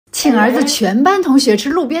请儿子全班同学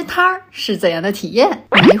吃路边摊儿是怎样的体验？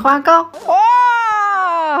梅花糕，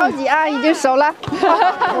哇，着急啊，已经熟了。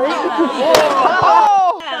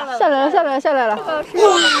哦，下来了，下来了，下来了。好不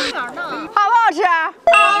好吃啊？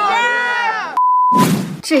好吃。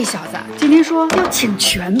这小子今天说要请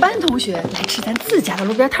全班同学来吃咱自家的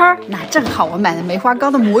路边摊儿，那正好我买的梅花糕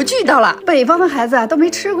的模具到了。北方的孩子都没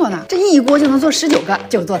吃过呢，这一锅就能做19个，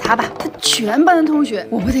就做它吧。他全班的同学，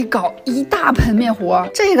我不得搞一大盆面糊？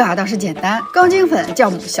这个倒是简单，钢筋粉、酵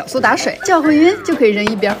母、小苏打水，搅和匀就可以扔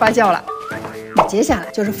一边发酵了。那接下来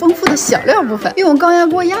就是丰富的小料部分，用高压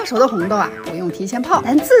锅压熟的红豆啊，不用提前泡，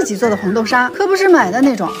咱自己做的红豆沙可不是买的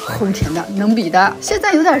那种齁甜的，能比的。现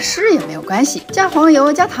在有点湿也没有关系，加黄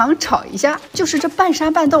油加糖炒一下，就是这半沙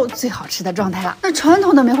半豆最好吃的状态了。那传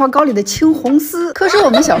统的梅花糕里的青红丝可是我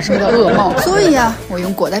们小时候的噩梦，所以啊，我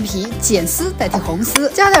用果丹皮剪丝代替红丝，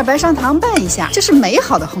加点白砂糖拌一下，这是美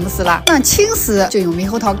好的红丝了。那青丝就用猕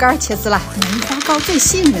猴桃干切丝了。梅花糕最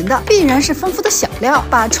吸引人的必然是丰富的小料，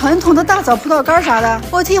把传统的大枣、葡萄干啥的，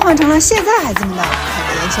我替换成了现在孩子们的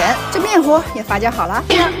快乐眼前。这面糊也发酵好了，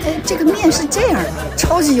这个面是这样的，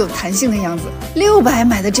超级有弹性的样子。600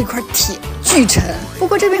买的这块铁巨沉，不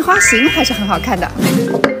过这面花型还是很好看的。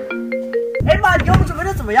哎妈，你给我们准备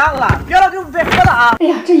的怎么样了？不要让给我们别喝了啊！哎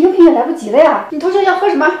呀，这饮品也来不及了呀！你同学要喝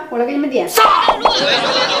什么？我来给你们点。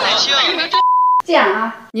这样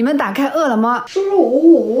啊，你们打开饿了么，输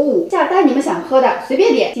入5555，下单你们想喝的随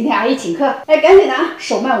便点。今天阿姨请客，哎，赶紧的啊，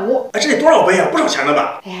手慢无。哎，这得多少杯啊？不少钱了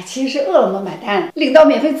吧？哎呀，其实是饿了么买单，领到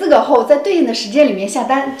免费资格后，在对应的时间里面下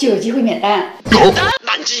单，就有机会免单。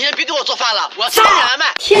那你今天别给我做饭了，我要天然卖。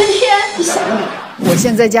天，你想得美！我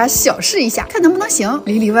先在家小试一下，看能不能行，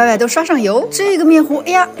里里外外都刷上油。这个面糊，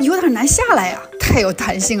哎呀，有点难下来呀。太有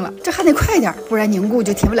弹性了，这还得快点，不然凝固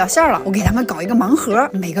就填不了馅了。我给他们搞一个盲盒，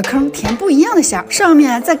每个坑填不一样的馅，上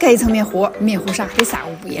面再盖一层面糊，面糊上得撒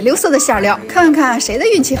五颜六色的馅料，看看谁的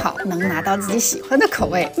运气好，能拿到自己喜欢的口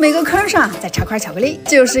味。每个坑上再插块巧克力，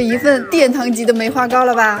就是一份殿堂级的梅花糕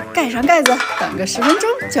了吧？盖上盖子，等个10分钟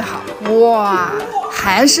就好。哇，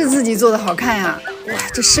还是自己做的好看呀！哇，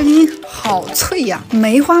这声音好脆呀！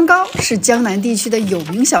梅花糕是江南地区的有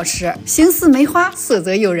名小吃，形似梅花，色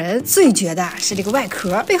泽诱人。最绝的是这个外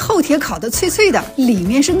壳被厚铁烤得脆脆的，里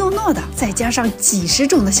面是糯糯的，再加上几10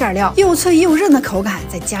种的馅料，又脆又韧的口感，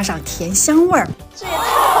再加上甜香味儿，这也太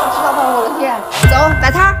好吃了吧！我的天，走，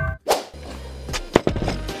摆摊儿。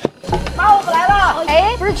妈，我们来了！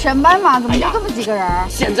哎，不是全班吗？怎么就这么几个人？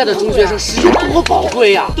现在的中学生时间多宝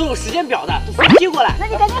贵呀，都有时间表的，都分批过来。那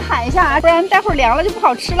你赶紧喊一下啊，不然待会儿凉了就不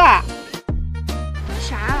好吃了。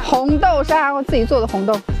啥？红豆沙，我自己做的红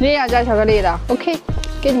豆，也要加巧克力的。OK，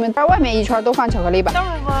 给你们外面一圈都放巧克力吧。当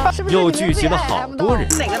然吗？是不是又聚集了好多人？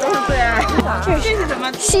哪个都是最爱。这是什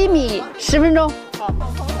么？7米，10分钟。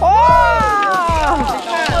哇！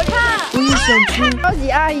我看。我也想吃。着急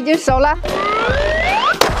啊，已经熟了。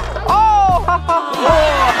哦，好好哦。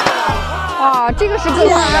哇，这个是更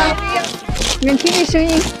好的。你们听这声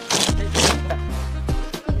音。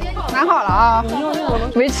拿好了啊！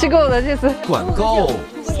没吃够的这次。管够。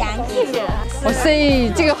哇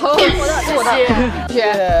塞，这个好好吃。谢谢。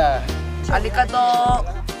阿里嘎多。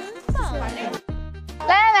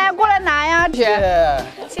来，过来拿呀！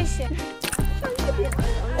谢谢。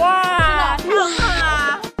哇，热汗。